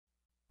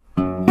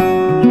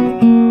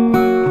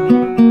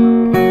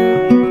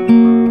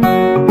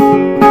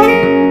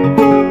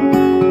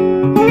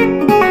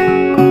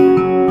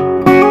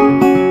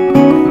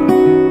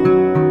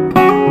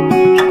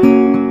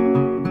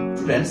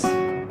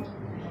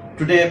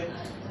Today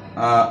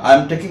I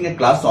am taking a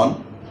class on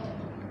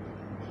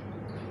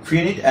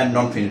finite and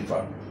non-finite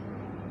verb.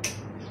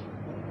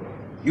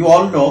 You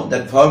all know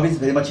that verb is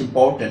very much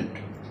important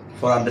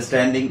for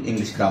understanding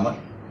English grammar,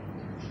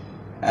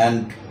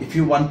 and if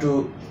you want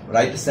to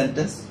write a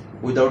sentence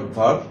without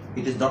verb,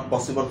 it is not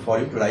possible for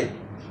you to write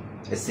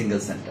a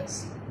single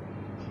sentence.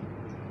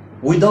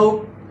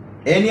 Without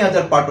any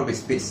other part of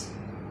speech,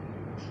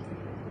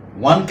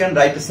 one can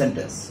write a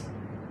sentence,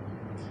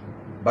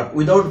 but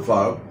without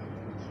verb,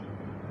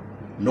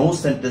 no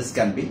sentence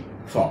can be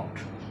formed.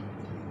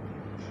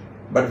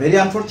 But very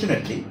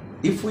unfortunately,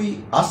 if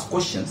we ask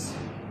questions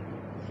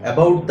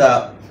about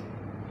the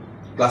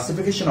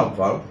classification of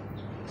verb,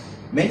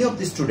 many of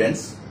the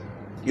students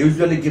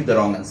usually give the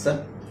wrong answer.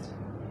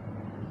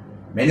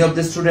 Many of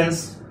the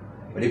students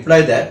reply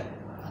that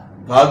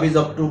verb is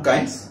of two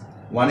kinds.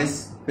 One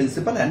is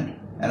principal and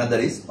another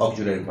is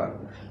auxiliary verb.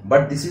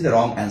 But this is the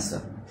wrong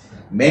answer.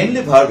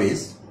 Mainly verb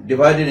is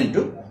divided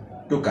into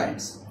two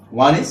kinds.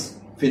 One is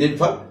finite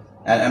verb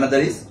and another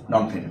is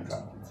non-finite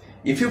verb.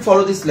 If you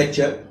follow this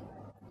lecture,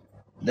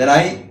 then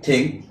I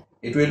think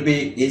it will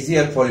be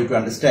easier for you to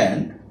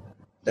understand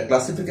the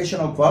classification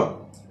of verb,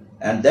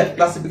 and that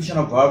classification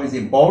of verb is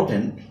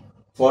important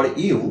for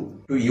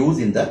you to use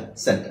in the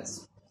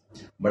sentence.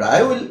 But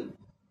I will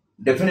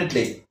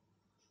definitely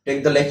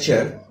take the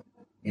lecture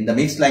in the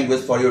mixed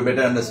language for your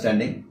better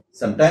understanding.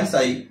 Sometimes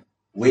I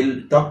will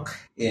talk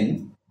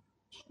in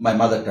my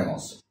mother tongue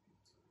also.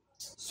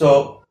 So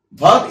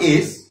verb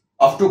is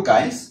of two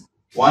kinds.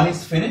 One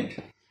is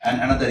finite and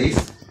another is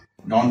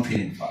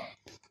non-finite verb.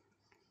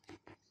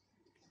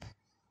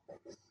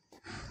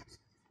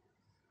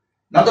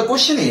 Now the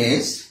question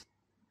is,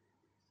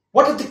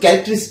 what are the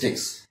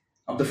characteristics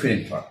of the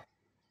finite verb?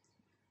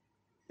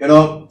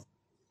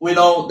 We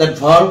know that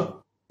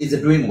verb is a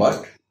doing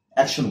word,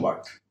 action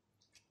word.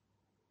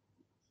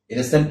 In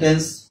a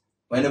sentence,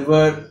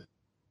 whenever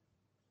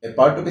a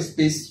part of a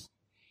speech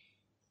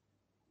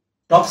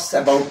talks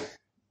about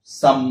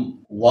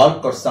some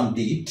work or some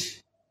deed,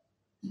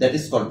 that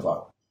is called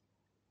verb.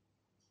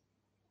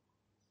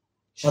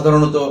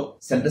 সাধারণত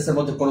সেন্টেন্সের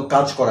মধ্যে কোনো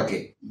কাজ করাকে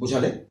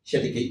বোঝালে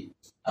সেটিকেই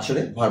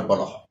আসলে verb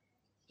বলা হয়।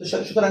 তো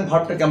সুতরাং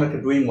ভার্বটাকে আমরা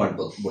একটা ডুইং ওয়ার্ড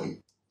বলি।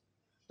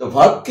 তো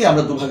ভার্বকে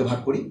আমরা দুভাগে ভাগ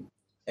করি,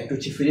 একটা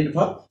হচ্ছে ফিনিট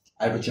ভার্ব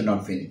আর একটা হচ্ছে নন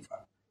finite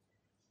verb.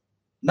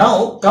 Now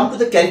come to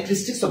the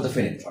characteristics of the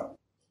finite verb.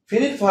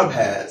 Finite verb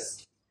has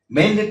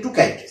mainly two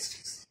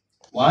characteristics.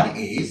 One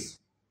is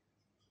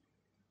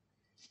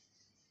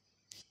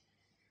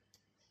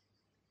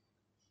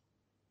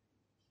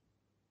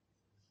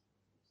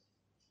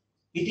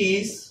it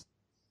is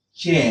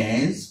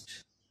changed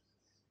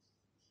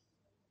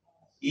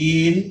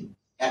in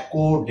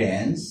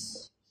accordance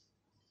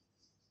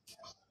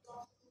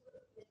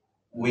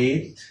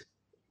with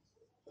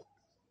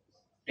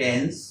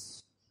tense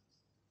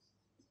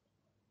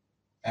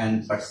and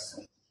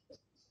person.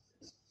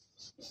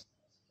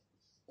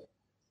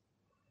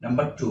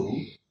 Number two,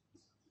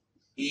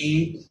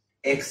 it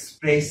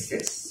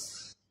expresses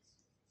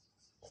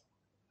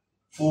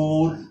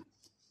full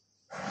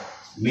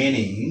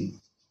meaning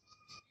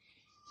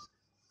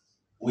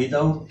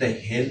without the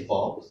help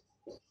of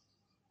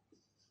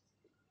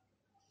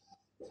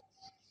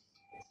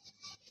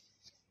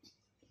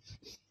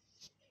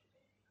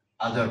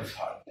other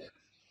verb.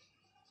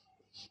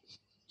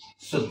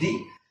 So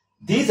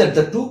these are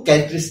the two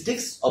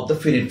characteristics of the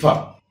finite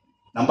verb.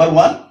 Number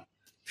one,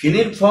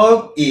 finite verb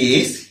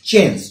is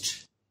changed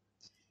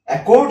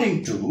according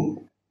to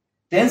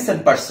tense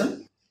and person,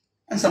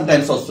 and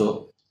sometimes also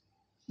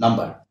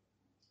number.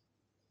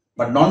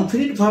 But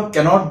non-finite verb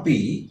cannot be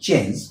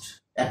changed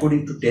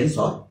according to tense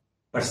or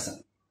person.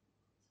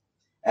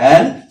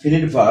 And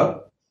finite verb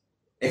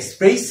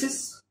expresses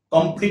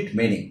complete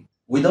meaning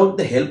without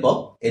the help of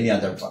any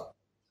other verb.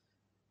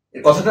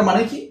 এর কথাটার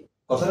মানে কি?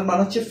 কথাটার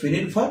মানে হচ্ছে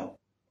finite verb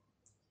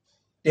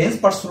tense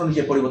person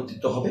অনুযায়ী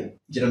পরিবর্তিত হবে,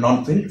 যেটা নন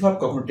ফিনিট ভার্ব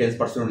কখনো টেন্স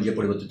পার্সন অনুযায়ী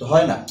পরিবর্তিত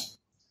হয় না।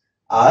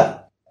 আর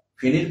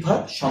ফিনিট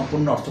ভার্ব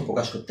সম্পূর্ণ অর্থ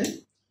প্রকাশ করতে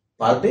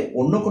পারবে,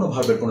 অন্য কোনো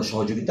ভার্বের কোনো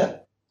সহযোগিতার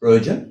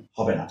প্রয়োজন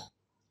হবে না।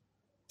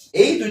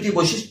 এই দুইটি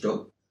বৈশিষ্ট্য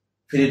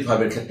ফিনিট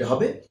ভার্বের ক্ষেত্রে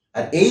হবে,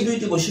 আর এই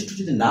দুইটি বৈশিষ্ট্য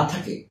যদি না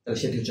থাকে তাহলে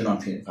সেটি হচ্ছে নন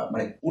ফিনিট ভার্ব।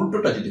 মানে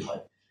উল্টোটা যদি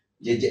হয়,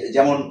 যে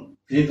যেমন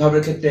ফিনিট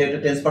ভার্বের ক্ষেত্রে এটা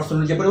টেন্স পার্সন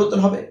অনুযায়ী পরিবর্তন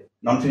হবে,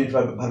 নন ফিনিট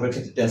ভার্বের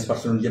ক্ষেত্রে টেন্স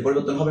পার্সন অনুযায়ী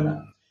পরিবর্তন হবে না।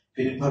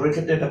 ফিনিট ভার্বের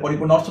ক্ষেত্রে এটা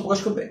পরিপূর্ণ অর্থ প্রকাশ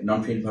করবে, নন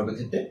ফিনিট ভার্বের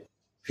ক্ষেত্রে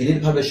ফিনিট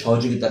ভার্বের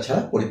সহযোগিতা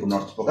ছাড়া পরিপূর্ণ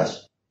অর্থ প্রকাশ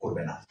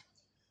করবে না।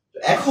 তো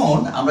এখন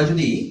আমরা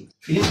যদি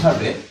ফিনিট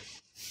ভার্বের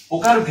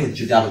প্রকারভেদ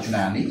যদি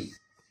আলোচনায় আনি,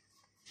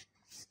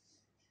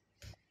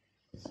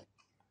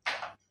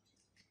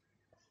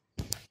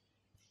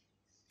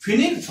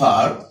 finite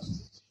verb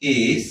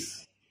is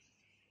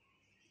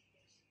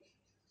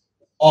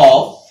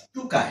of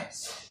two kinds.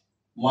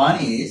 One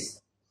is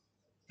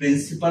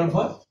principal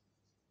verb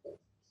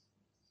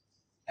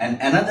and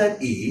another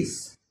is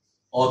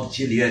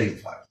auxiliary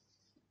verb.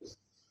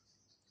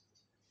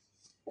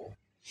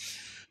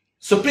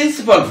 So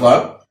principal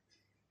verb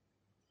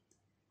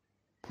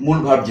মূল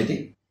ভার্ব যেটি,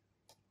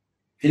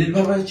 ফিনিট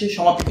ভার্ব হচ্ছে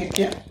সমাপিক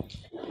ক্রিয়া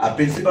আর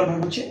প্রিন্সিপাল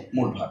ভার্ব হচ্ছে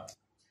মূল ভার্ব,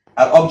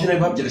 আর অক্সিলারি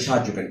ভার্ব যেটা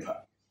সাহায্যকারী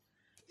ভার্ব।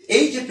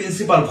 এই যে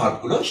প্রিন্সিপাল ভার্ব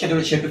গুলো সেটা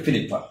হচ্ছে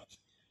ফিনিট ভার্ব।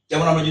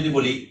 যেমন আমরা যদি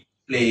বলি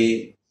play,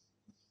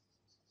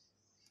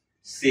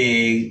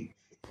 sing,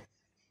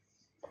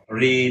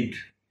 read,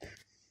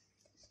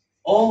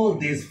 all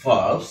these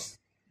verbs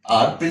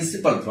are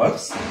principal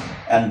verbs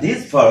and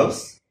these verbs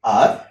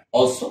are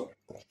also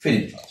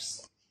finite verbs.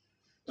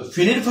 তো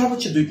finite verb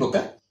হচ্ছে দুই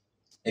প্রকার,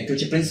 একটা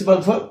হচ্ছে principal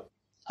verb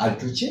আর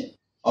একটা হচ্ছে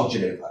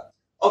auxiliary verb।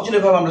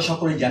 auxiliary verb আমরা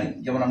সকলেই জানি,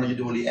 যেমন আমরা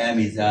যদি বলি am,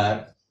 is, are,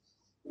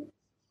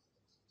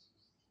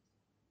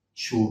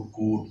 should,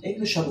 could,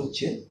 এগুলো সব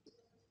হচ্ছে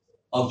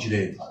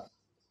auxiliary verb।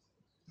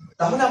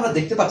 তাহলে আমরা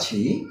দেখতে পাচ্ছি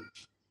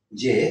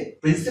যে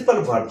প্রিন্সিপাল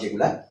ভার্ব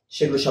যেগুলা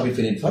সেগুলো সবই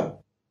ফিনিট ভার্ব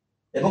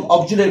এবং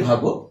অক্সিলারি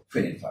ভার্বও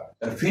ফিনিট ভার্ব।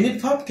 তাহলে ফিনিট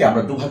ভার্বকে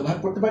আমরা দুভাগে ভাগ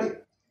করতে পারি,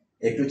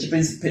 একটু হচ্ছে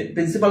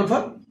প্রিন্সিপাল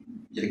ভার্ব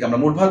যেটাকে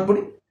আমরা মূল ভার্ব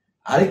বলি,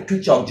 আরেকটু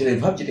হচ্ছে অক্সিলারি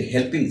ভার্ব যেটা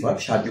হেল্পিং ভার্ব,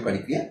 সাহায্যকারী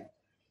ক্রিয়া।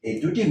 এই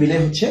দুটি মিলে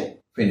হচ্ছে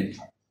ফিনিট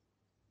ভার্ব।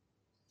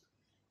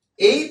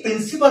 এই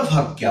প্রিন্সিপাল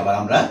ভার্বকে আবার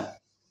আমরা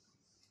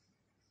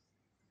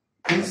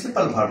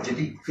প্রিন্সিপাল ভার্ব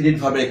যেটি ফিনিট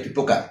ভার্বের একটি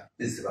প্রকার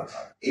প্রিন্সিপাল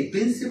ভার্ব, এই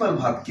প্রিন্সিপাল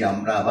ভার্বকে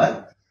আমরা আবার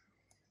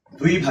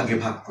দুই ভাগে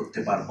ভাগ করতে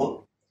পারবো।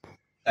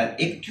 তার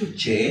একটি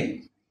হচ্ছে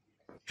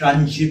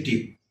ট্রানজিটিভ,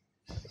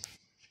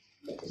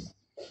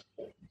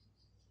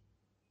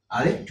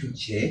 আরেকটি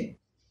হচ্ছে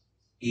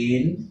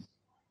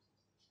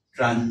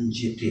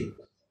intransitive.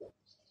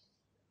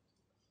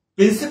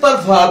 Principal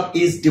verb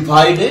is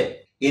divided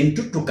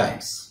into two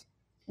kinds.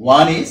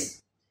 One is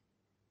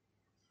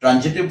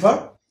transitive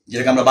verb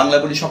যেটাকে আমরা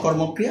বাংলায় বলি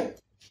সকর্মক ক্রিয়া,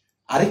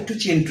 আরেকটি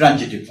হচ্ছে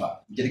ইনট্রানজিটিভ ভার্ব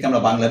যেটাকে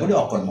আমরা বাংলায় বলি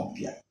অকর্মক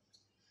ক্রিয়া।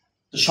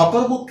 তো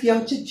সকর্মক ক্রিয়া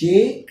হচ্ছে যে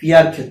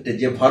ক্রিয়ার ক্ষেত্রে,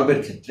 যে ভার্বের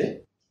ক্ষেত্রে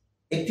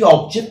একটি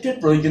অবজেক্টের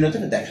প্রয়োজনীয়তা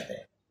দেখা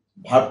দেয়।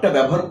 ভার্বটা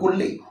ব্যবহার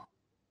করলেই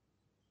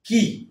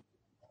কি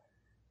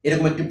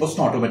এরকম একটি প্রশ্ন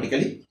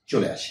অটোমেটিক্যালি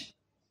চলে আসে,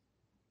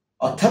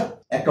 অর্থাৎ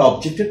একটা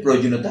অবজেক্টের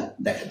প্রয়োজনীয়তা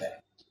দেখা দেয়।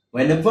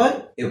 Whenever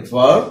a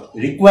verb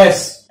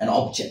requires an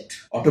object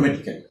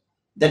automatically,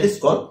 that is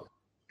called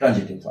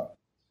transitive verb.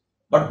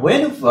 But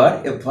whenever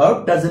a verb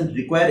doesn't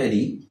require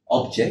any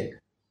object,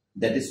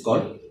 that is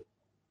called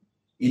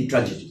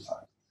intransitive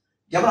verb.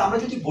 যেমন আমরা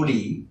যদি বলি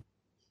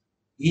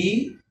হি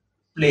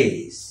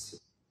প্লেস,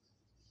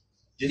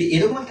 যদি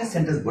এরকম একটা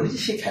সেন্টেন্স বলি যে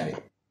সে খেলে,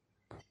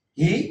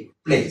 হি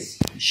প্লেস,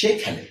 সে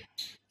খেলে,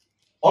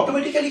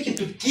 অটোমেটিক্যালি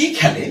কিন্তু কি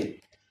খেলে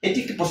এটি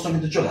একটি প্রশ্ন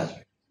কিন্তু চলে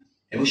আসবে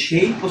এবং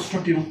সেই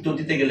প্রশ্নটির উত্তর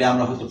দিতে গেলে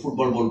আমরা হয়তো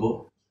ফুটবল বলবো,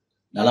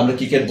 নাহলে আমরা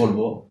ক্রিকেট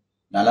বলবো,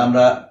 নাহলে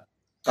আমরা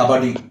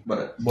কাবাডি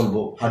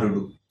বলবো,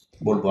 হাডুডু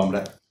বলবো আমরা,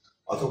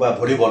 অথবা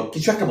ভলিবল,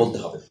 কিছু একটা বলতে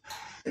হবে।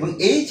 এবং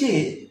এই যে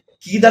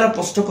কি দ্বারা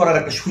প্রশ্ন করার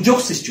একটা সুযোগ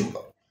সৃষ্টি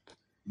হলো,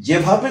 যে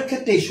ভার্বের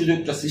ক্ষেত্রে এই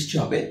সুযোগটা সৃষ্টি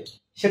হবে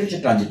সেটা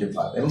হচ্ছে ট্রানজিটিভ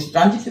ভার্ব, এবং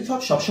ট্রানজিটিভ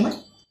ভার্ব সবসময়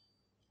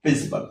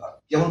প্রিন্সিপাল ভার্ব।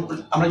 যেমন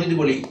আমরা যদি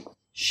বলি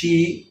শি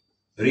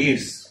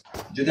রিডস,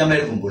 যদি আমরা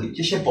এরকম বলি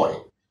যে সে পড়ে,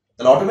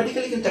 তাহলে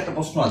অটোমেটিক্যালি কিন্তু একটা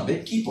প্রশ্ন আসবে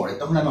কি পড়ে,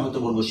 তখন আমি হয়তো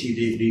বলবো she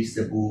reads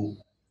a book,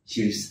 she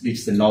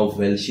reads a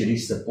novel, she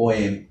reads a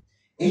poem.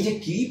 এই যে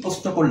কি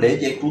প্রশ্ন করলে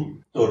যে একটু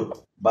উত্তর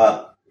বা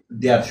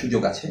দেওয়ার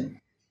সুযোগ আছে,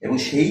 এবং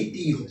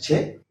সেইটি হচ্ছে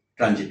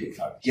ট্রানজিটিভ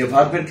ভার্ব। যে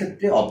ভার্বের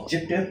ক্ষেত্রে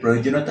অবজেক্টের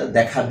প্রয়োজনীয়তা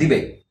দেখা দিবে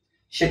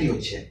সেটি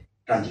হচ্ছে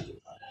ট্রানজিটিভ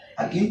ভার্ব।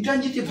 আর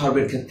ইনট্রানজিটিভ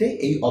ভার্বের ক্ষেত্রে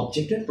এই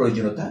অবজেক্টের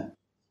প্রয়োজনীয়তা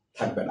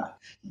থাকবে না।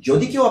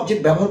 যদি কেউ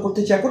অবজেক্ট ব্যবহার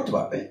করতে চায় করতে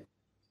পারবে,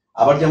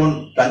 আবার যেমন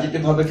ট্রানজিটিভ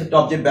ভার্বের ক্ষেত্রে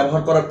অবজেক্ট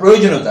ব্যবহার করার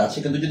প্রয়োজনীয়তা আছে,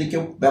 কিন্তু যদি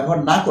কেউ ব্যবহার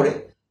না করে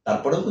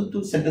তারপরেও কিন্তু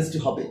সেন্টেন্সটি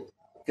হবে,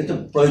 কিন্তু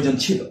প্রয়োজন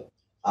ছিল।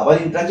 আবার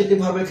ইনট্রানজিটিভ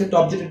ভার্বের ক্ষেত্রে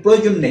অবজেক্টের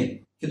প্রয়োজন নেই,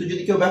 কিন্তু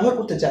যদি কেউ ব্যবহার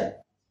করতে চায়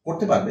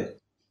করতে পারবে,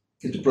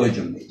 কিন্তু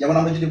প্রয়োজন নেই। যেমন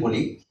আমরা যদি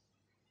বলি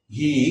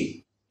হি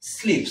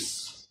স্লিপস,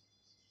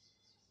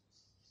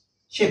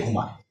 সে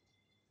ঘুমায়,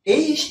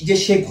 এই যে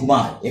সে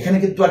ঘুমায়, এখানে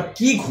কিন্তু আর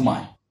কি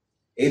ঘুমায়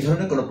এই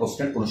ধরনের কোনো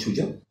প্রশ্নের কোনো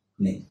সুযোগ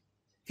নেই।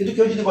 কিন্তু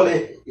কেউ যদি বলে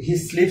হি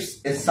স্লিপস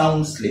এ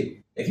সাউন্ড স্লিপ,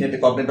 এখানে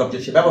একটা কগনেট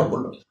অবজেক্ট সে ব্যবহার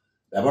করলো,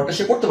 ব্যবহারটা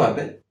সে করতে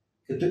পারবে,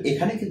 কিন্তু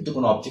এখানে কিন্তু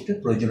কোনো অবজেক্টের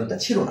প্রয়োজনীয়তা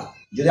ছিল না।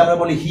 যদি আমরা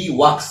বলি হি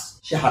ওয়াক্স,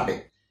 সে হাঁটে,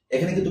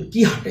 এখানে কিন্তু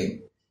কি হাঁটে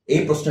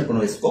এই প্রশ্নের কোনো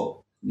স্কোপ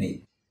নেই।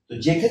 তো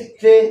যে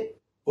ক্ষেত্রে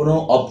কোনো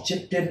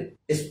অবজেক্টের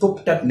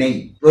স্কোপটা নেই,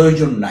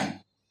 প্রয়োজন নাই,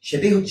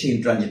 সেটাই হচ্ছে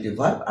ইনট্রানজিটিভ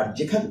ভার্ব। আর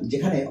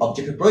যেখানে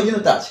অবজেক্টের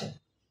প্রয়োজনীয়তা আছে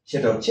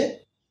সেটা হচ্ছে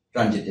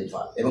ট্রানজিটিভ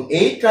ভার্ব। এবং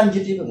এই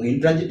ট্রানজিটিভ এবং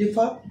ইনট্রানজিটিভ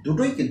ভার্ব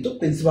দুটোই কিন্তু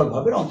প্রিন্সিপাল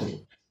ভার্বের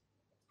অন্তর্ভুক্ত।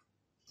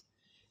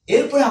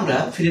 এরপরে আমরা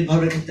ফিনিট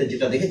ভার্বের ক্ষেত্রে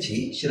যেটা দেখেছি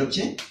সেটা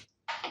হচ্ছে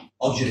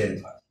অক্সিলারি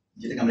ভার্ব,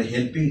 যেটাকে আমরা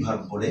হেল্পিং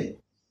ভার্ব বলে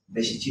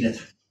বেশি চিনে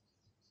থাকি।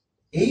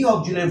 এই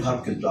অক্সিলারি ভার্ব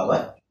কিন্তু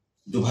আবার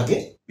দুভাগে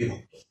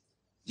বিভক্ত।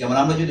 যেমন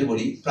আমরা যদি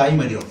বলি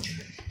প্রাইমারি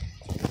অক্সিলারি,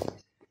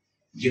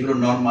 যেগুলো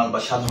নর্মাল বা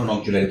সাধারণ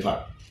অক্সিলারি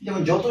ভার্ব,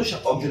 যেমন যত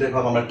অক্সিলারি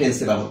ভার্ব আমরা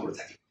টেন্সে ব্যবহার করে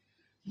থাকি,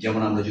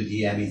 যেমন আমরা যদি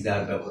am, is,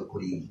 are ব্যবহার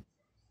করি,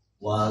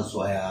 was,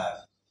 were,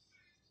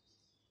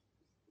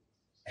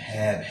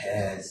 have,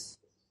 has,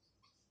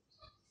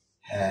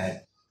 had,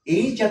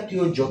 এই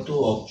জাতীয় যত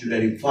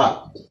অক্সিলারি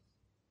ভার্ব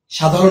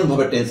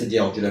সাধারণভাবে টেন্সে যে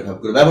অক্সিলারি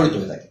ভার্বগুলো ব্যবহৃত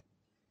হয়ে থাকে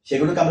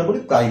সেগুলোকে আমরা বলি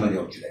প্রাইমারি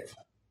অক্সিলারি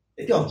ভার্ব।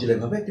 এটি অক্সিলারি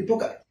ভার্বের একটি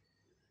প্রকার।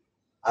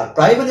 আর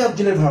প্রাইমারি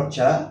অক্সিলারি ভার্ব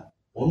ছাড়া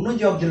অন্য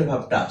যে অক্সিলারি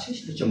ভার্বটা আছে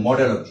সেটা হচ্ছে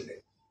মডাল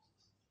অক্সিলারি।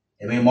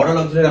 এবং এই মডেল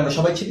অক্সিলারি আমরা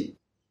সবাই চিনি।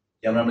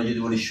 যেমন আমরা যদি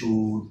বলি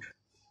শুড,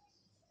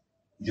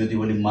 যদি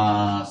বলি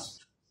মাস্ট,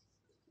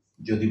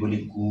 যদি বলি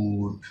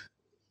কুড,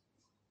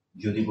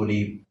 যদি বলি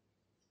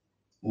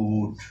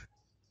উড,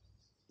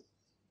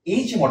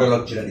 এই যে মডেল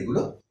অক্সিলারি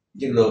গুলো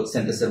যেগুলো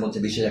সেন্টেন্সের মধ্যে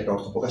বিশেষ একটা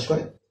অর্থ প্রকাশ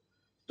করে।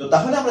 তো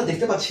তাহলে আমরা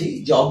দেখতে পাচ্ছি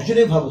যে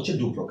অক্সিলারি ভার্ব হচ্ছে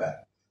দু প্রকার,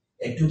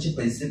 একটি হচ্ছে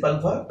principal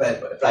verb,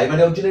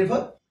 primary auxiliary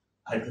verb,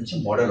 আর একটা হচ্ছে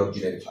মডেল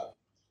অক্সিলারি ভার্ব।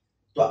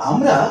 তো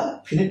আমরা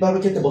ফিনিট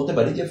ভার্বের ক্ষেত্রে বলতে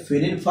পারি যে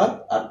ফিনিট ভার্ব,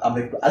 আর আমরা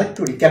একটু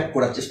আরেকটু রিক্যাপ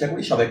করার চেষ্টা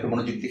করি, সবাই একটু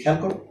মনোযোগ দিয়ে খেয়াল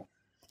করো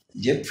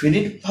যে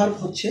ফিনিট ভার্ব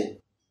হচ্ছে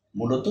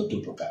মূলত দু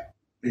প্রকার,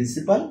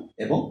 প্রিন্সিপাল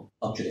এবং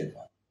অক্সিলারি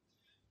ভার্ব।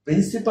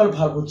 প্রিন্সিপাল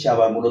ভার্ব হচ্ছে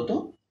আবার মূলত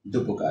দু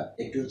প্রকার,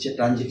 একটি হচ্ছে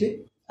ট্রানজিটিভ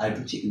আর একটি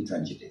হচ্ছে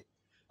ইনট্রানজিটিভ।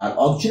 আর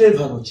অক্সিলারি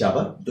ভার্ব হচ্ছে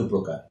আবার দু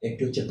প্রকার,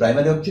 একটি হচ্ছে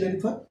প্রাইমারি অক্সিলারি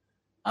ভার্ব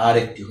আর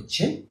একটি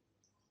হচ্ছে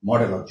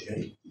মডেল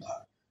অক্সিলারি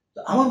ভার্ব। তো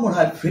আমার মনে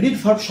হয় ফিনিট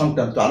ভার্ব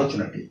সংক্রান্ত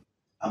আলোচনাটি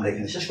আমরা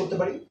এখানে শেষ করতে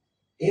পারি।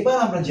 এবার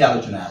আমরা যে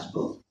আলোচনায় আসব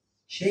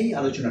সেই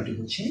আলোচনাটি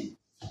হচ্ছে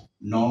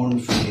নন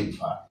ফিনিট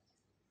ভার্ব।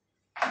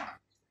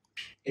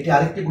 এটি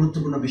আরেকটি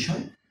গুরুত্বপূর্ণ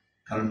বিষয়,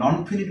 কারণ নন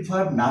ফিনিট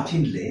ভার্ব না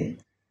চিনলে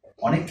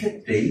অনেক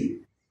ক্ষেত্রেই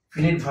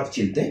ফিনিট ভার্ব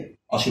চিনতে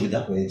অসুবিধা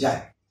হয়ে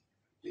যায়।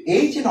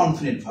 এই যে নন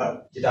ফিনিট ভার্ব,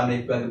 যেটা আমরা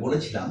একটু আগে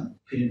বলেছিলাম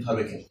ফিনিট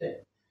ভার্বের ক্ষেত্রে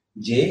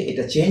যে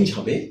এটা চেঞ্জ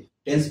হবে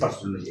টেন্স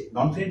পার্সন অনুযায়ী,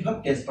 নন ফিনিট ভার্ব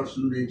টেন্স পার্সন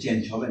অনুযায়ী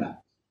চেঞ্জ হবে না।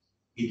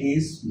 It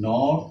is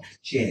not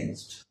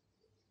changed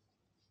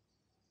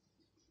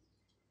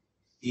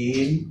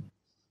in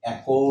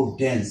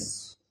accordance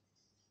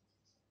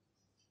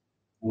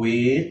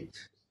with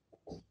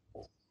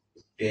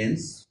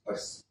tense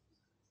person.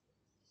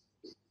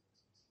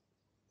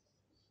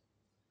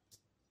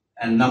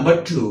 And number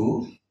two,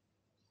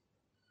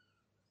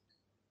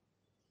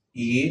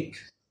 it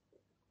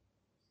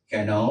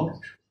cannot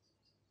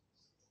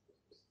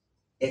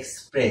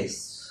express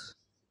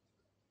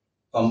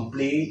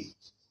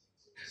complete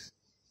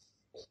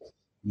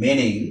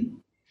meaning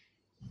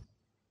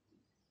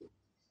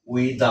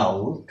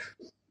without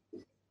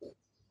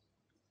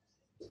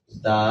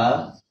the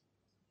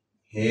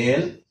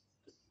help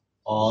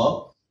of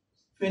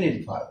finite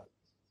verb.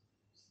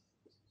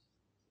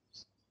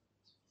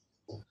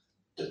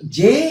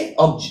 যে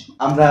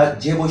আমরা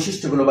যে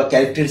বৈশিষ্ট্যগুলো বা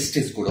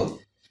ক্যারেক্টারিস্টিক্স গুলো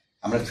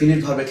আমরা ফিনিট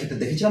ভার্বের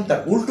ক্ষেত্রে দেখেছিলাম, তার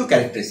উল্টো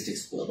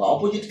ক্যারেক্টারিস্টিক্স গুলো বা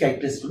অপোজিট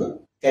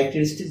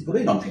ক্যারেক্টারিস্টিক্স গুলো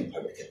নন ফিনিট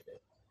ভার্বের ক্ষেত্রে।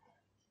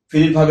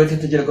 ফিনিট ভার্বের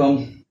ক্ষেত্রে যেরকম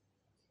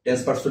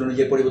টেন্স পার্সন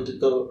অনুযায়ী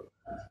পরিবর্তিত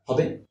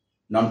হবে,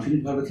 নন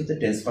ফিনিট ভার্বের ক্ষেত্রে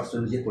টেন্স পার্সন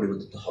অনুযায়ী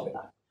পরিবর্তিত হবে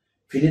না।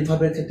 ফিনিট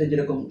ভার্বের ক্ষেত্রে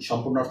যেরকম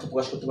সম্পূর্ণ অর্থ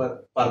প্রকাশ করতে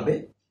পারবে,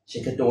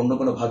 সেক্ষেত্রে অন্য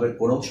কোনো ভার্বের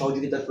কোনো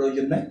সহযোগিতার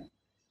প্রয়োজন নাই।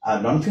 আর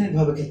নন ফিনিট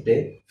ভার্বের ক্ষেত্রে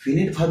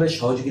ফিনিট ভার্বের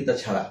সহযোগিতা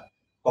ছাড়া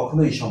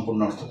কখনোই সম্পূর্ণ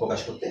অর্থ প্রকাশ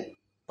করতে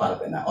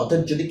পারবে না।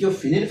 অর্থাৎ যদি কেউ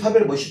ফিনিট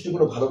ভার্বের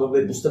বৈশিষ্ট্যগুলো ভালোভাবে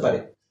বুঝতে পারে,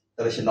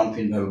 তাহলে সে নন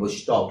ফিনিট ভার্বের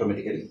বৈশিষ্ট্য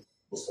অটোমেটিক্যালি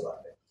বুঝতে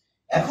পারবে।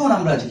 এখন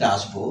আমরা যেটা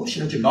আসবো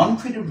সেটা হচ্ছে নন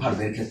ফিনিট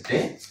ভার্বের ক্ষেত্রে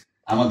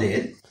আমাদের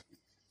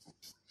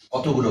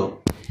কতগুলো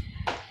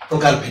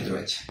প্রকারভেদ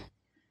রয়েছে।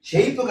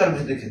 সেই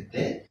প্রকারভেদের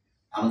ক্ষেত্রে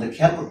আমাদের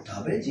খেয়াল করতে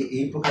হবে যে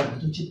এই প্রকারভেদ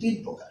হচ্ছে তিন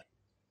প্রকার।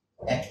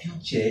 একটি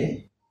হচ্ছে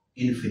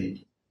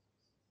ইনফিনিটিভ।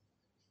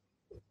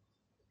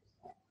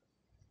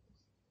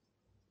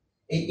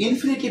 এই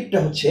ইনফিনিটিভটা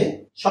হচ্ছে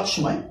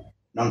সবসময়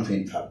নন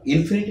ফিনিট ভার্ব।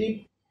 ইনফিনিটিভ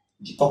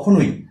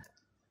কখনোই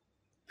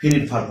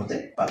ফিনিট ভার্ব হতে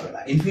পারবে না।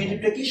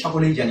 ইনফিনিটিভটা কি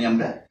সকলেই জানি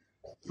আমরা,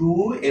 টু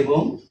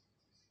এবং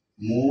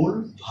মূল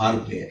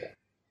ভার্বের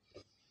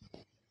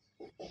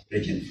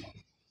প্রেজেন্ট ফর্ম,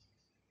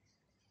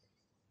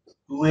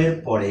 টু এর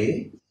পরে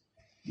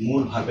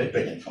মূল ভার্বের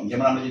প্রেজেন্ট ফর্ম।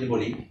 যেমন আমরা যদি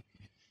বলি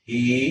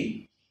হি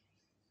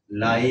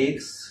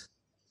লাইকস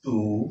টু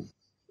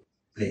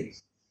প্লে,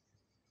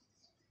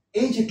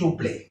 এই যে টু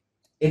প্লে,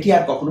 এটি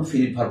আর কখনো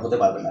ফিনিট ভার্ব হতে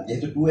পারবে না,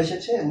 যেহেতু টু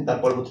এসেছে এবং তার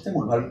পরবর্তীতে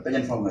মূল ভার্বের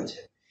প্রেজেন্ট ফর্ম হয়েছে।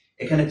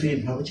 এখানে ফিনিট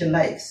ভার্ব হচ্ছে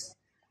লাইকস,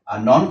 আর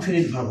নন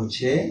ফিনিট ভার্ব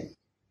হচ্ছে,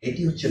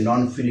 এটি হচ্ছে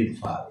নন ফিনিট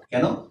ভার্ব।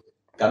 কেন?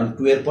 কারণ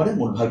টু এর পরে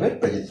মূল ভার্বের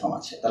প্রেজেন্ট ফর্ম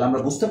আছে। তাহলে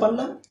আমরা বুঝতে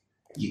পারলাম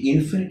যে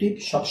ইনফিনিটিভ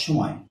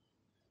সবসময়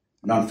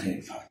নন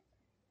ফিনিট ভার্ব।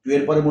 টু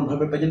এর পরে মূল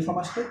ভার্বের প্রেজেন্ট ফর্ম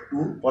আসবে, টু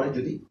পরে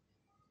যদি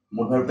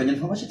মূল ভার্বের প্রেজেন্ট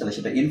ফর্ম আসে তাহলে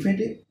সেটা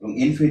ইনফিনিটিভ, এবং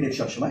ইনফিনিটিভ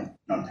সবসময়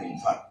নন ফিনিট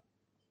ভার্ব।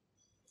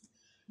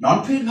 নন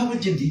ফিনিট ভার্বের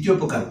যে দ্বিতীয়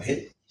প্রকারভেদ,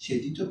 সেই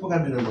দ্বিতীয়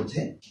প্রকারভেদের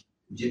মধ্যে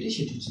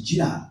সেটি হচ্ছে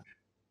জিরান্ড।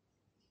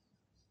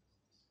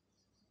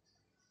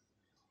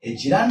 এই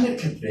জিরান্ডের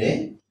ক্ষেত্রে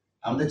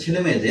আমাদের ছেলে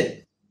মেয়েদের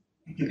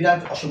একটি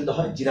বিরাট অসুবিধা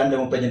হয়, জিরান্ড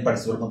এবং প্রেজেন্ট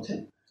পার্টিসিপের মধ্যে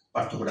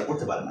পার্থক্যটা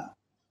করতে পারে না।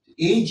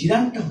 এই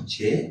জিরান্ডটা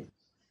হচ্ছে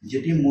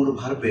যেটি মূল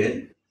ভার্বের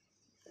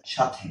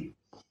সাথে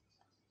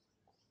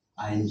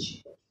আইএনজি,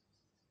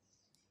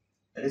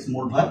 that is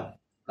মূল verb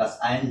plus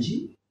ING,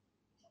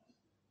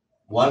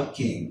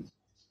 working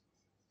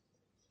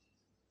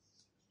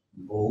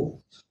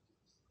both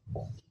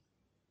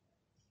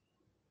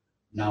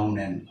noun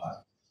and verb.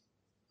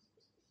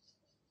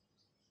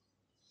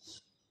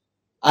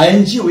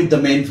 ing with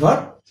the main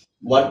verb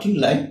working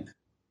like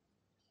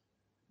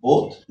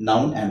both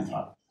noun and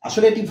verb.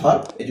 আসলে এটি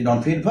ভার্ব, এটি নন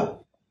ফিনিট ভার্ব,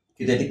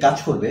 কিন্তু এটি কাজ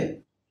করবে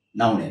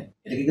নাউনের।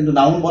 এটাকে কিন্তু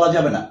নাউন বলা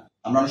যাবে না।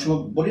 আমরা অনেক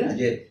সময় বলি না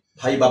যে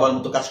ভাই বাবার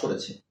মতো কাজ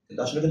করেছে,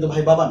 কিন্তু আসলে কিন্তু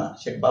ভাই বাবা না,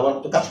 সে বাবার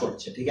মতো কাজ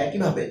করছে। ঠিক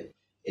একইভাবে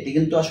এটি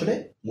কিন্তু আসলে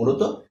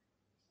মূলত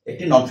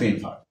একটি নন ফিনিট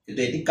ভার্ব, কিন্তু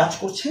এটি কাজ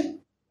করছে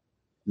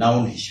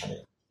নাউন হিসাবে,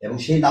 এবং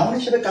সেই নাউন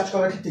হিসাবে কাজ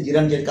করার ক্ষেত্রে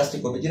জিরান যে কাজটি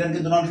করবে, জিরান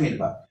কিন্তু নন ফিনিট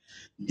ভার্ব।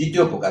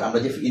 দ্বিতীয় প্রকার, আমরা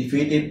যে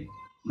ইনফিনিটিভ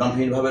নন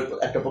ফিনিট ভার্বের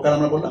একটা প্রকার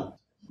আমরা বললাম,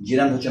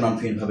 জিরান হচ্ছে নন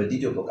ফিনিট ভার্বের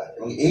দ্বিতীয় প্রকার।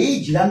 এবং এই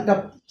জিরানটা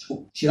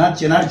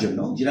চেনার জন্য,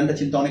 জিরানটা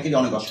চিনতে অনেকেরই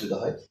অনেক অসুবিধা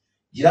হয়।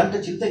 জিরানটা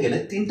চিনতে গেলে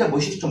তিনটা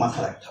বৈশিষ্ট্য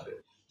মাথায় রাখতে হবে।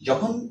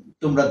 যখন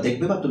তোমরা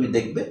দেখবে বা তুমি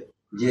দেখবে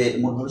যে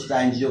মূল ভাবে সেটা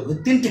আইনজি যোগ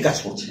হয়ে তিনটি কাজ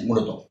করছে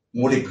মূলত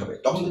মৌলিকভাবে,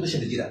 তখন কিন্তু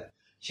সেটা জিরান।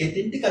 সেই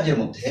তিনটি কাজের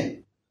মধ্যে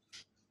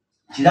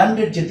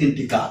জিরানের যে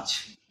তিনটি কাজ,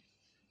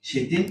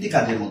 সেই তিনটি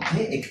কাজের মধ্যে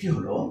একটি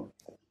হলো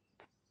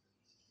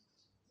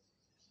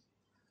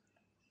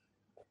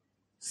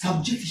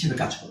সাবজেক্ট হিসেবে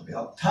কাজ করবে,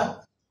 অর্থাৎ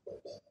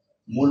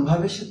মূল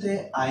ভাবের সাথে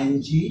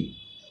আইএনজি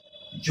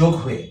যোগ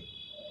হয়ে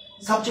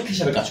সাবজেক্ট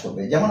হিসেবে কাজ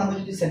করবে। যেমন আমরা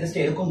যদি সেন্টেন্সটা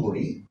এরকম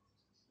বলি,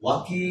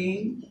 walking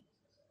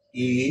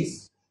is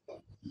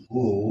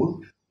good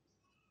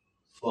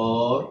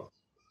for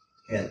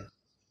health.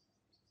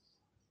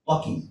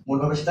 Walking মূল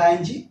ভাবের সাথে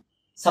আইএনজি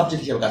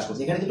সাবজেক্ট হিসেবে কাজ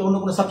করছে, এখানে কিন্তু অন্য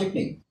কোনো সাবজেক্ট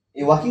নেই,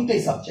 এই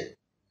ওয়াকিংটাই সাবজেক্ট।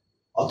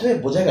 অতএব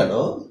বোঝা গেল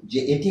যে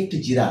এটি একটি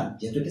জিরান,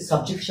 যেহেতু এটি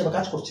সাবজেক্ট হিসেবে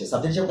কাজ করছে।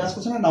 সাবজেক্ট হিসেবে কাজ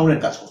করছে না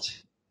নাউনের কাজ করছে।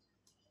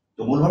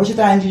 তো মূল ভাবে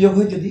সেটা আইএনজি যোগ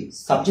হয়ে যদি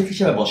সাবজেক্ট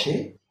হিসেবে বসে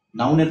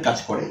নাউনের কাজ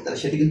করে, তাহলে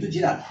সেটি কিন্তু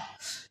জিরান।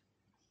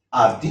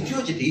 আর দ্বিতীয়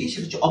যেটি,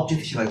 সেটা হচ্ছে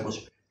অবজেক্ট হিসেবে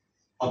বসবে,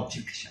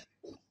 অবজেক্ট হিসেবে।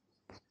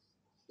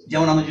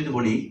 যেমন আমরা যদি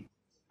বলি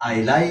আই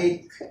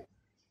লাইক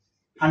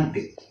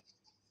হান্টিং,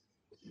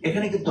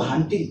 এখানে কিন্তু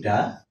হান্টিংটা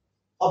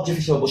অবজেক্ট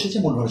হিসেবে বসেছে,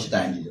 মূল ভাবে সেটা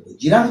আইএনজি যোগ।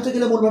 জিরান হতে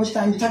গেলে মূল ভাবে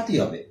সেটা আইএনজি থাকতেই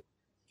হবে,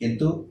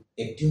 কিন্তু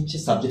একটি হচ্ছে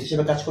সাবজেক্ট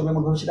হিসেবে কাজ করবে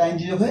মূল ভাবে সেটা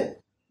আইএনজি যোগ হয়ে,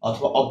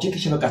 অথবা অবজেক্ট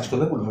হিসেবে কাজ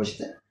করবে মূল ভাবে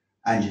সেটা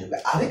আইএনজি যোগ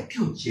হয়ে। আরেকটি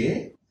হচ্ছে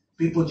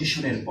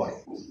প্রিপোজিশনের পরে,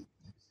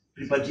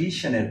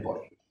 প্রিপোজিশনের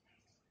পরে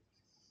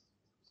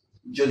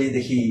যদি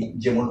দেখি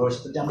যে মূল ভাবের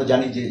সাথে, আমরা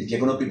জানি যে যে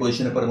কোনো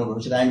প্রিপোজিশনের পরে মূল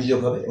ভাবের সাথে আইএনজি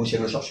যোগ হবে, এবং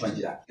সেগুলো সবসময়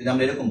জিরান। যদি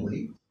আমরা এরকম বলি,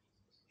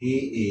 he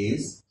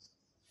is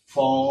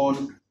fond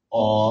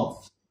of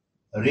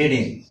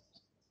reading,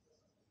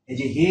 এই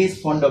যে he is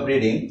fond of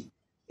reading,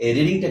 এই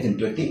রিডিংটা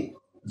কিন্তু একটি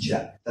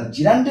জিরান। তাহলে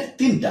জিরানটা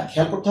তিনটা,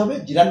 খেয়াল করতে হবে,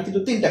 জিরান কিন্তু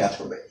তিনটা কাজ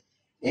করবে।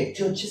 একটি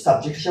হচ্ছে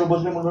সাবজেক্ট হিসেবে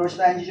বসবে মূল ভাবের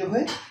সাথে আইএনজি যোগ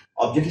হয়ে,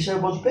 অবজেক্ট হিসেবে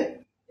বসবে,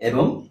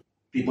 এবং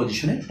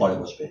প্রিপোজিশনের পরে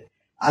বসবে।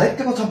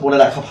 আরেকটা কথা বলে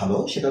রাখা ভালো,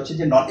 সেটা হচ্ছে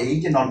যে এই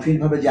যে নন ফিনিট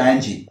ভাবে যে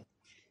আইএনজি,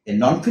 এই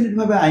নন ফিনিট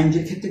ভাবে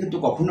আইএনজির ক্ষেত্রে কিন্তু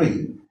কখনোই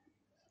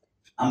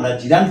আমরা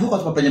জিরান হোক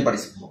অথবা প্রেজেন্ট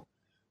পার্টিসিপল হোক,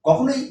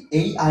 কখনোই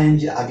এই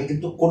আইএনজির আগে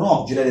কিন্তু কোনো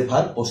অক্সিলারি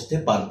ভার্ব বসতে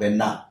পারবে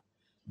না।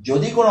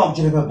 যদি কোনো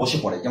অক্সিলারি ভার্ব বসে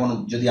পড়ে, যেমন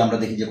যদি আমরা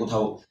দেখি যে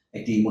কোথাও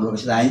একটি মূল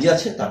ভাবের সাথে আইএনজি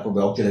আছে, তারপর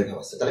অক্সিলারি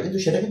ভার্ব আছে, তাহলে কিন্তু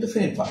সেটা কিন্তু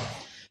ফিনিট ভার্ব।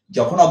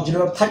 যখন অক্সিলারি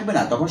ভার্ব থাকবে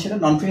না, তখন সেটা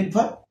নন ফিনিট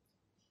ভার্ব,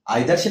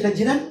 আইদার সেটা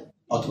জিরান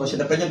অথবা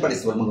সেটা প্রেজেন্ট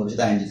পার্টিসিপল মূল ভাবে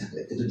সেটা আইএনজি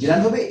থাকবে। কিন্তু জিরান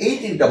হবে এই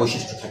তিনটা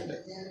বৈশিষ্ট্য থাকবে,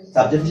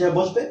 সাবজেক্ট হিসেবে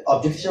বসবে,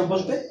 অবজেক্ট হিসেবে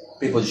বসবে,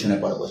 প্রিপোজিশনের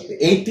পরে বসবে।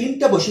 এই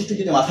তিনটা বৈশিষ্ট্য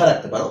যদি মাথায়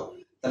রাখতে পারো,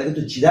 তাহলে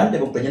কিন্তু জিরান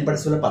এবং প্রেজেন্ট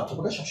পার্টিসিপলের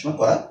পার্থক্যটা সবসময়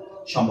করা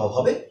সম্ভব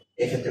হবে,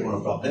 এক্ষেত্রে কোনো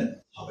প্রবলেম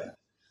হবে না।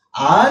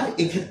 আর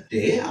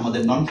এক্ষেত্রে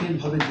আমাদের নন ফিনিট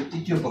ভার্বের যে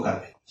তৃতীয় প্রকার,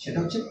 সেটা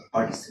হচ্ছে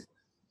পার্টিসিপল।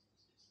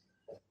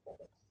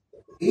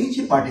 এই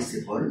যে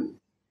পার্টিসিপল,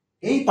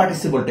 এই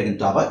পার্টিসিপলটা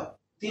কিন্তু আবার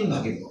তিন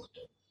ভাগে বিভক্ত।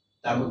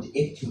 তার মধ্যে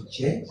একটি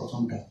হচ্ছে,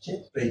 প্রথমটা হচ্ছে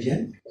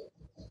প্রেজেন্ট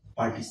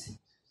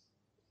পার্টিসিপল।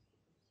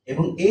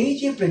 এবং এই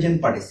যে প্রেজেন্ট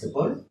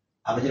পার্টিসিপল,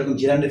 আমরা যেরকম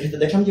জিরানের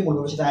ক্ষেত্রে দেখলাম যে মূল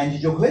ভাবের সাথে আইএনজি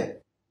যোগ হয়ে,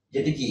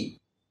 যেটি কি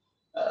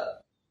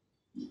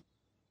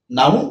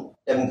নাউন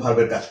এবং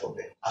ভার্বের কাজ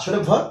করবে, আসলে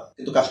ভার্ব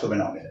কিন্তু কাজ করবে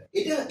নাউনের।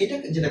 এটা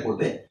যেটা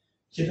করবে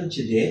সেটা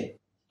হচ্ছে যে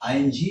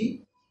ING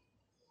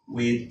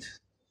with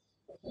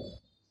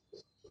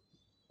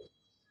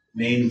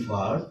main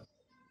verb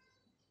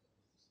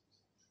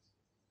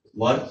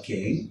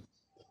working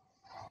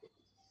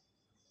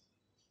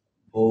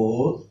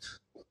both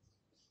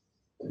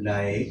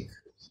like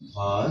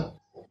verb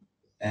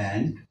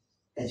and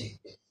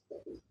adjective.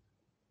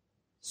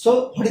 So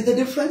what is the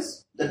difference?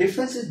 The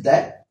difference is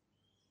that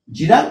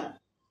jiran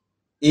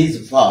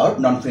is verb,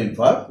 non-finite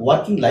verb,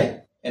 working like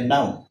a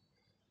noun,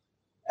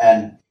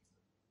 and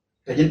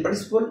present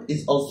participle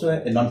is also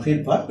a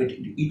non-finite verb, but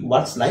it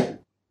works like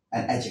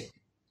an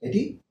adjective.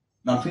 এটি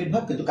non-finite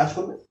verb কিন্তু কাজ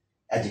করবে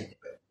adjective।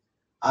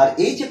 আর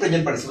এই যে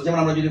present participle, যেমন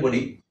আমরা যদি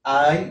বলি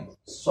I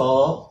saw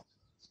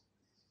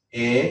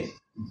a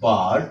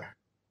bird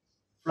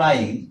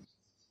flying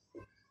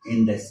in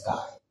the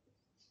sky,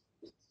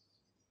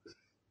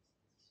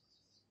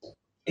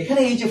 এখানে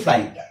এই যে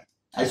ফ্লাইংটা,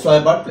 আই স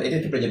এ বার্ড, এটা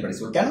একটি প্রেজেন্ট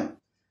পার্টিসিপল। কেন?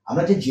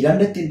 আমরা যে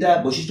জিরানের তিনটা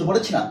বৈশিষ্ট্য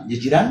বলেছিলাম, যে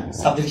জিরান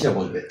সাবজেক্ট হিসেবে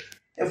বসবে,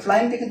 এই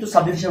ফ্লাইংটা কিন্তু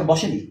সাবজেক্ট হিসেবে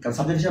বসেনি, কারণ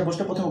সাবজেক্ট হিসেবে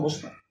বসলে প্রথমে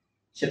বসবে,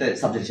 সেটা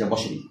সাবজেক্ট হিসেবে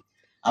বসেনি।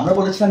 আমরা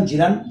বলেছিলাম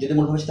জিরান যদি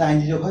মূল ভাবে সেটা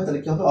আইএনজি যোগ হয়,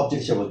 তাহলে কি হবে?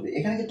 অবজেক্ট হিসেবে বসবে।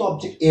 এখানে কিন্তু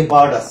অবজেক্ট এ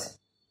বার্ড আছে,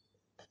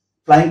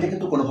 ফ্লাইংটা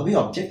কিন্তু কোনোভাবেই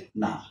অবজেক্ট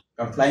না,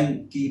 কারণ ফ্লাইং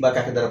কি বা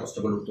কাকে দ্বারা প্রশ্ন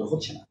করলে উত্তর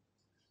হচ্ছে না,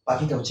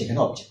 পাখিটা হচ্ছে এখানে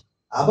অবজেক্ট।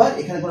 আবার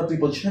এখানে কোনো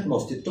প্রিপোজিশনের কোনো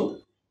অস্তিত্ব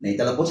নেই,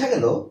 তাহলে বোঝা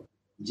গেল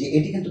যে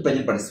এটি কিন্তু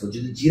প্রেজেন্ট পার্টিসিপল।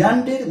 যদি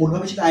জিরান্ডের মূল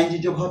ভাবে সেটা আইএনজি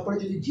যোগ হওয়ার পরে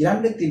যদি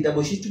জিরান্ডের তিনটা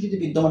বৈশিষ্ট্য যদি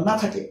বিদ্যমান না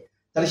থাকে,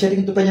 তাহলে সেটা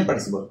কিন্তু প্রেজেন্ট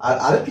পার্টিসিপল। আর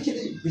আরেকটি যে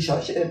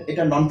বিষয়, সেটা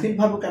এটা নন ফিনিট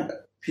ভার্ব,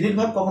 ফিনিট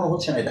ভার্ব কখনো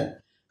হচ্ছে না এটা,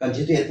 কারণ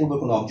যেহেতু এর পূর্বে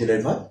কোনো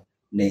অক্সিলারি ভার্ব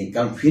নেই।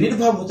 কারণ ফিনিট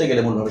ভার্ব হতে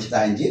গেলে মূল ভাবে সেটা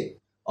আইএনজি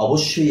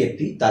অবশ্যই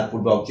একটি তার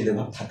পূর্বে অক্সিলারি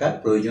ভার্ব থাকার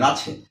প্রয়োজন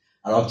আছে।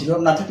 আর অক্সিলারি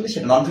ভার্ব না থাকলে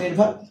সেটা নন ফিনিট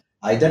ভার্ব,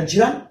 আইদার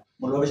জিরান,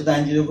 মূলভাবের সাথে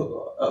আইএনজি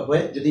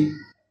হয়ে যদি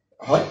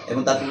হয়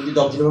এবং তার পূর্বে যদি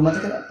অক্সিলারি ভার্ব না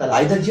থাকে তাহলে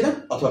আইদার জিরান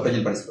অথবা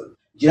প্রেজেন্ট পার্টিসিপল।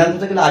 জিরান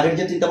হতে গেলে আগের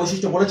যে 3টা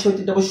বৈশিষ্ট্য বলেছে ওই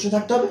 3টা বৈশিষ্ট্য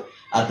থাকতে হবে,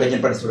 আর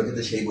প্রেজেন্ট পার্টিসিপলের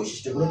ক্ষেত্রে সেই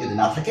বৈশিষ্ট্যগুলো যদি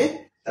না থাকে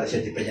তাহলে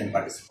সেটি প্রেজেন্ট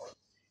পার্টিসিপল।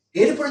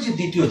 এরপরে যে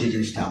দ্বিতীয় যে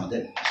জিনিসটা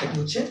আমাদের সেটি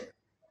হচ্ছে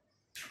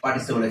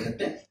পার্টিসিপলের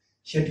ক্ষেত্রে,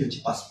 সেটি হচ্ছে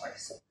পাস্ট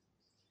পার্টিসিপল।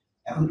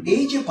 এখন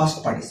এই যে পাস্ট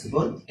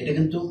পার্টিসিপল, এটা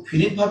কিন্তু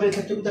ফিনিট ভার্বের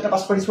ক্ষেত্রে কিন্তু একটা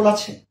পাস্ট পার্টিসিপল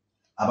আছে,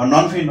 আবার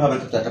নন ফিনিট ভার্বের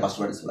ক্ষেত্রে একটা পাস্ট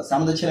পার্টিসিপল আছে।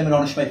 আমাদের ছেলেমেয়েরা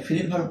অনেক সময়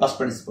ফিনিট ভার্বের পাস্ট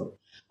পার্টিসিপল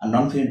আর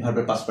নন ফিনিট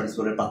ভার্বের পাস্ট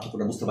পার্টিসিপলের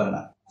পার্থক্যটা বুঝতে পারে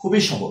না।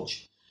 খুবই সহজ।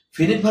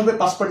 ফিনিট ভার্বের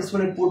পাস্ট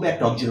পার্টিসিপলের পূর্বে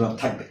একটা অক্সিলারি ভার্ব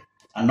থাকবে,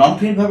 আর নন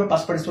ফিনিট ভার্বের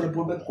পাস্ট পার্টিসিপলের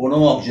পূর্বে কোনো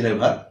অক্সিলারি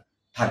ভার্ব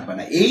থাকবে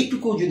না।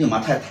 এইটুকু যদি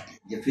মাথায় থাকে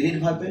যে ফিনিট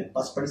ভার্বের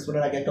পাস্ট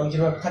পার্টিসিপলের আগে একটা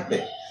অক্সিলারি ভার্ব থাকবে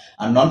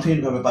আর নন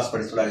ফিনিট ভার্বের পাস্ট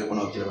পার্টিসিপলের আগে কোনো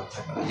অক্সিলারি ভার্ব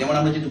থাকবে না। যেমন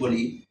আমরা যদি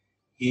বলি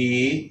হি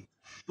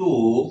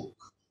টুক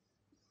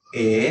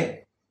এ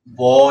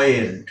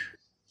বয়েলড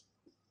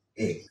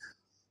এগ,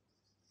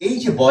 এই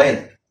যে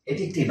বয়েলড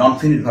এটি একটি নন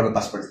ফিনিট ভার্বের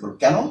পাস্ট পার্টিসিপল।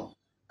 কেন?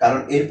 কারণ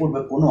এর পূর্বে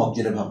কোনো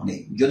অক্সিলারি ভার্ব নেই।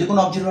 যদি কোনো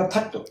অক্সিলারি ভার্ব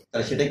থাকতো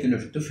তাহলে সেটাই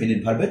কিন্তু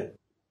ফিনিট ভার্ব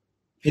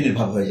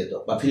হয়ে যেত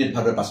বা ফিনিট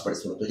ভার্বের পাস্ট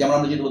পার্টিসিপল হতো। যেমন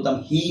আমরা যদি বলতাম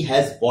he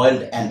has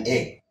boiled an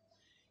egg,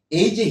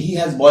 এই যে he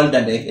has boiled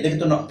an egg এটা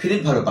কিন্তু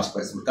ফিনিট ভার্বের পাস্ট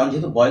পার্টিসিপল, কারণ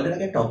যেহেতু বয়েলড এর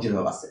আগে একটা অক্সিলারি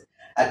ভার্ব আছে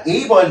আর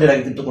এই বয়েলড এর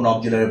আগে কিন্তু কোনো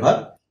অক্সিলারি ভার্ব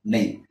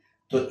নেই।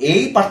 তো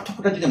এই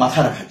পার্থক্যটা যদি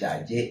মাথায় রাখা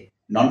যায় যে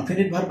নন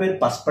ফিনিট ভার্বের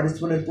পাস্ট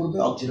পার্টিসিপলের পূর্বে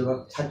অক্সিলারি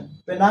ভার্ব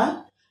থাকবে না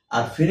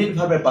আর ফিনিট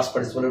ভার্বের পাস্ট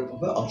পার্টিসিপলের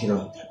পূর্বে অক্সিলারি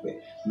ভার্ব থাকবে,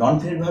 নন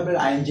ফিনিট ভার্বের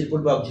আইএনজির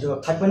পূর্বে অক্সিলারি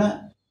ভার্ব থাকবে না,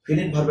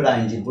 ফিনিট ভার্বের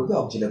আইএনজির পূর্বে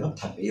অক্সিলারি ভার্ব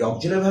থাকবে। এই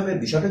অক্সিলারি ভার্বের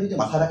বিষয়টা যদি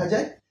মাথায় রাখা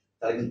যায়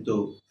তাহলে কিন্তু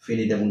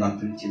ফিনিট এবং নন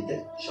ফিনিট চিনতে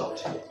সহজ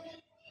হবে।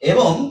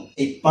 এবং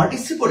এই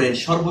পার্টিসিপলের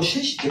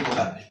সর্বশেষ যে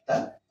প্রকারভেদটা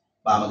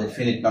বা আমাদের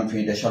ফিনিট নন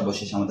ফিনিটের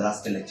সর্বশেষ আমাদের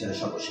আজকের লেকচারের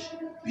সর্বশেষ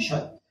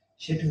বিষয়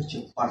সেটি হচ্ছে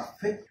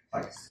পারফেক্ট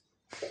পার্টিসিপল।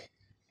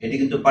 এটি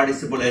কিন্তু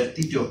পার্টিসিপলের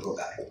তৃতীয়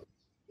প্রকার।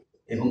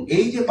 এবং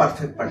এই যে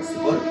পারফেক্ট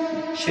পার্টিসিপল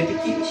সেটি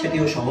কি?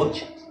 সেটিও সহজ।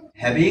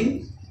 হ্যাভিং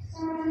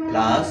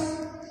প্লাস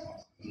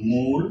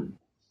মূল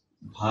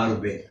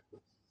ভার্বের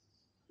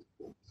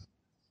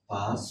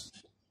পাস্ট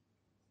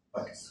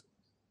পার্টিসিপল।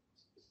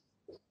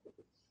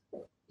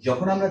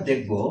 যখন আমরা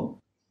দেখব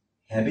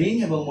হ্যাভিং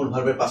এবং মূল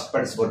ভার্বের পাস্ট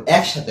পার্টিসিপল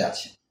একসাথে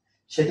আছে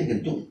সেটি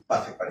কিন্তু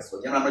পারফেক্ট পার্টিসিপল।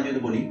 যেমন আমরা যদি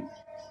বলি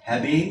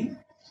having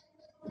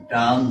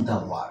done the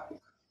work,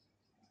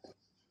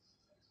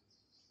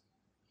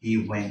 he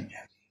went.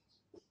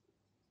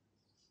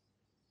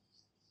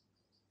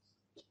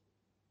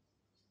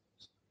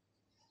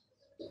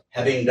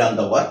 Having done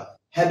the work,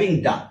 having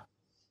done,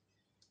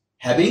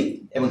 having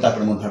এবং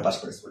তারপরে মূল ভার্ব পাস্ট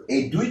পার্টিসিপল,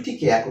 এই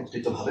দুইটিকে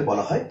একত্রিত ভাবে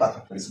বলা হয়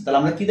পারফেক্ট পার্টিসিপল। তাহলে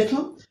আমরা কি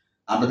দেখলাম?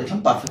 আমরা দেখলাম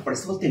পারফেক্ট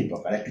পার্টিসিপল 3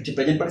 প্রকার। একটা হচ্ছে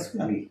প্রেজেন্ট পার্টিসিপল,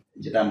 আমি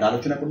যেটা আমরা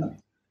আলোচনা করলাম,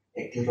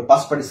 একটি হলো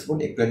পাস্ট পার্টিসিপল,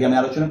 একটু আগে আমি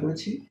আলোচনা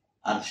করেছি,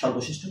 আর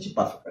সর্বশেষ হচ্ছে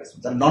পারফেক্ট পার্টিসিপল।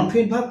 তাহলে নন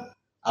ফিনিট ভার্ব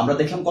আমরা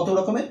দেখলাম কত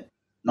রকমের।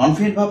 নন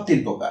ফিনিট ভার্ব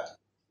 3 প্রকার,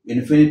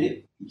 ইনফিনিটিভ,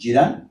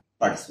 জিরান,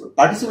 পার্টিসিপল।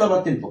 পার্টিসিপল আবার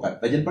 3 প্রকার,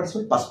 present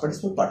participle, past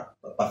participle,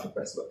 perfect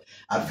participle.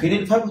 আর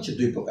ফিনিট ভার্ব হচ্ছে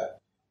 2 প্রকার,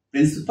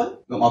 প্রিন্সিপাল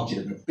এবং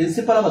অক্সিলারি ভার্ব।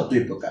 প্রিন্সিপাল আবার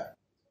 2 প্রকার,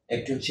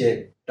 একটি হচ্ছে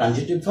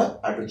ট্রানজিটিভ ভার্ব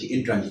আর হচ্ছে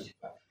ইনট্রানজিটিভ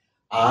ভার্ব।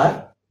 আর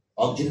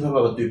অক্সিলারি ভার্ব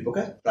আবার 2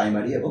 প্রকার,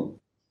 প্রাইমারি এবং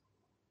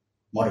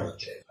মডাল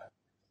অক্সিলারি ভার্ব।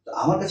 তো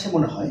আমার কাছে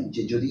মনে হয়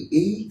যে যদি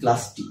এই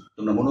ক্লাসটি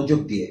তোমরা মনোযোগ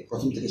দিয়ে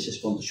প্রথম থেকে শেষ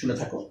পর্যন্ত শুনে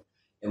থাকো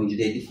এবং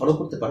যদি এটি ফলো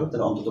করতে পারো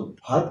তাহলে অন্তত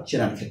ভার্ব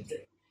চেনার ক্ষেত্রে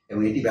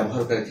এবং এটি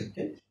ব্যবহার করার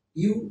ক্ষেত্রে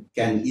you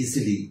can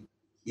easily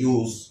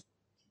use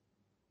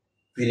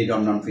finite or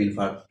non-finite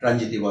verb,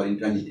 transitive or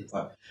intransitive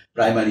verb,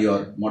 primary or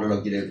modal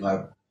auxiliary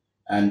verb,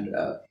 and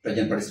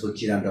present participle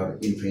gerund or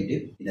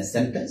infinitive in a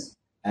sentence.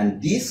 And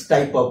these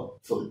types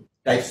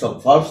of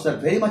verbs are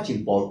very much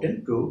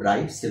important to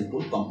write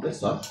simple,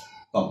 complex or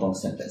compound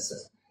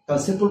sentences.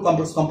 কারণ simple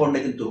complex কম্পাউন্ডে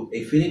কিন্তু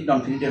এই ফিনিট নন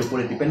ফিনিটের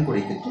উপরে depend করে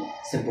কিন্তু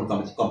simple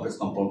complex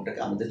কম্পাউন্ডটাকে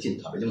আমাদের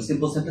চিনতে হবে। যেমন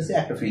সিম্পল সেন্টেন্সে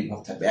একটা ফিনিট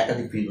ভার্ব থাকবে,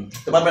 একাধিক ফিনিট ভার্ব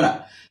থাকতে পারবে না।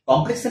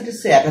 কমপ্লেক্স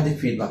সেন্টেন্সে একাধিক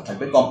ফিনিট ভার্ব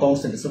থাকবে, কম্পাউন্ড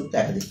সেন্টেন্সে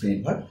একাধিক ফিনিট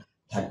ভার্ব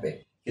থাকবে।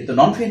 কিন্তু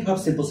নন ফিনিট ভার্ব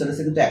সিম্পল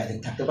সেন্টেন্সে কিন্তু একাধিক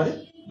থাকতে পারে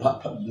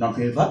নন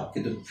ফিনিট ভার্ব,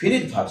 কিন্তু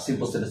ফিনিট ভার্ব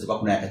সিম্পল সেন্টেন্সে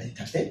কখনো একাধিক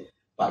থাকতে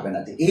পারবে না।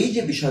 এই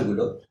যে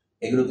বিষয়গুলো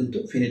এগুলো কিন্তু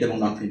ফিনিট এবং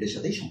নন ফিনিটের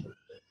সাথেই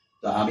সম্পর্কিত।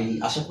 তো আমি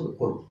আশা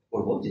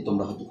করবো যে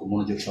তোমরা হয়তো খুব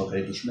মনোযোগ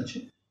সহকারে এটি শুনেছো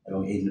এবং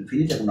এই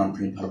ফিনিট এবং নন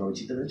ফিনিট ভালোভাবে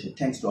চিনতে পেরেছো।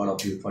 Thanks to all of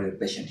you for your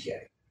patient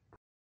hearing.